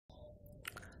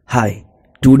Hi,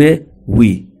 today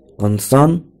we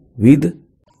concern with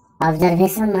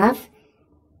observation of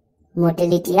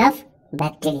motility of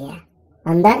bacteria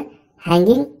under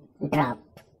hanging drop.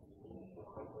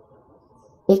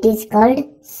 It is called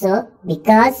so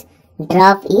because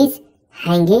drop is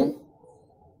hanging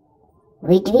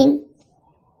between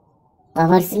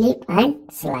power slip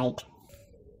and slide.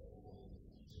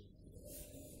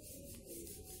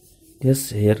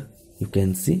 yes, here you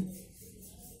can see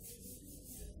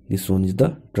this one is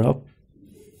the drop.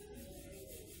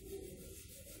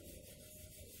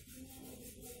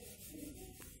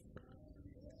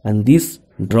 And this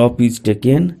drop is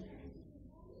taken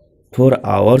 4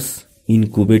 hours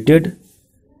incubated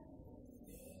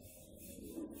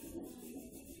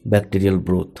bacterial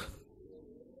broth.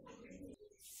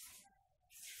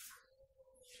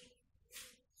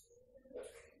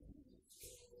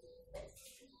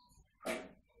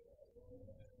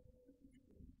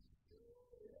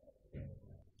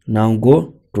 Now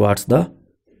go towards the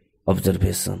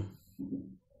observation.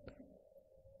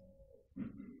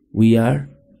 We are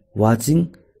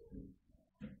watching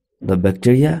the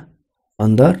bacteria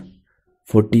under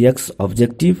 40x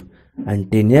objective and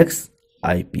 10x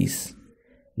eyepiece,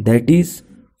 that is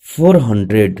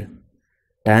 400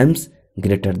 times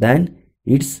greater than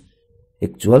its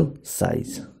actual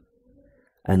size,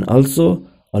 and also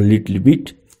a little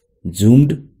bit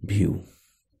zoomed view.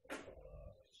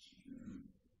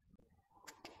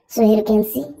 So here you can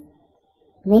see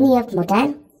many of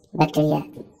motile bacteria.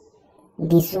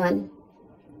 This one,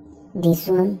 this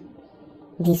one,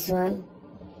 this one,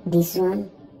 this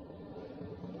one.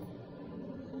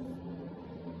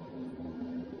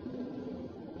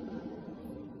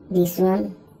 This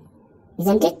one,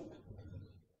 isn't it?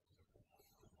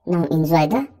 Now enjoy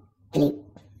the clip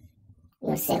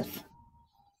yourself.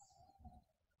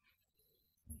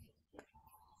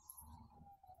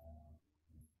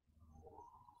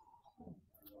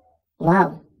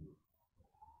 Wow,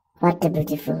 what a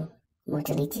beautiful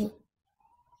motility.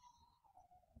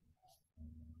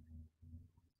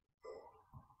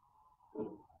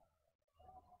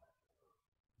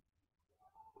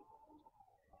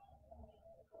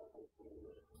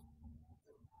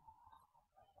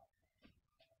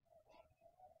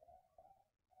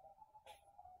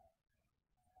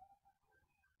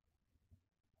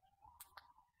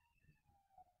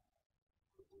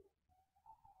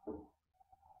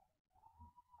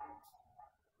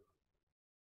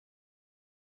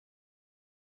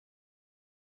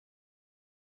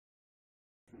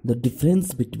 The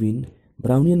difference between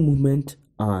Brownian movement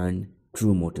and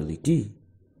true motility.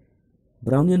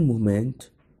 Brownian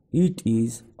movement, it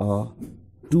is a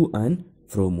to and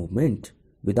fro movement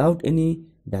without any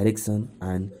direction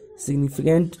and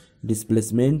significant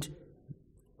displacement,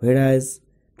 whereas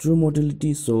true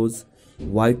motility shows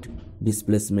wide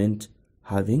displacement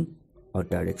having a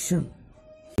direction.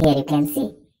 Here you can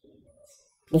see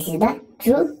this is the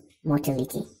true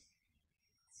motility,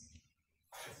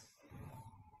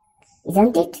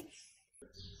 isn't it?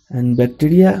 And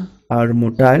bacteria are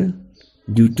motile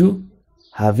due to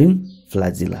having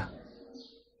flagella,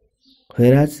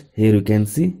 whereas here you can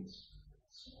see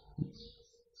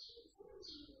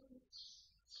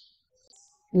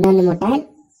non-motile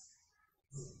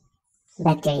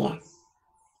bacteria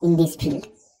in this field.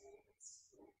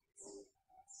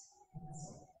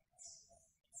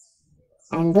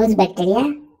 And those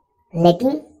bacteria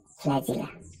lacking flagella.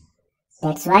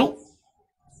 That's why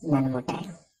non-motile.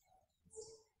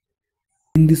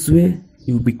 in this way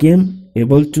you became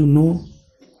able to know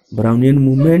Brownian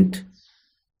movement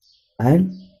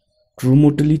and true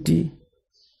motility,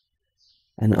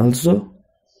 and also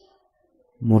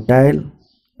motile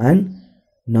and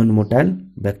non-motile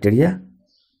bacteria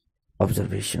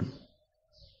observation.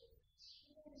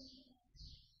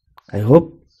 I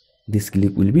hope this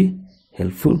clip will be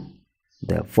helpful.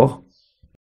 Therefore,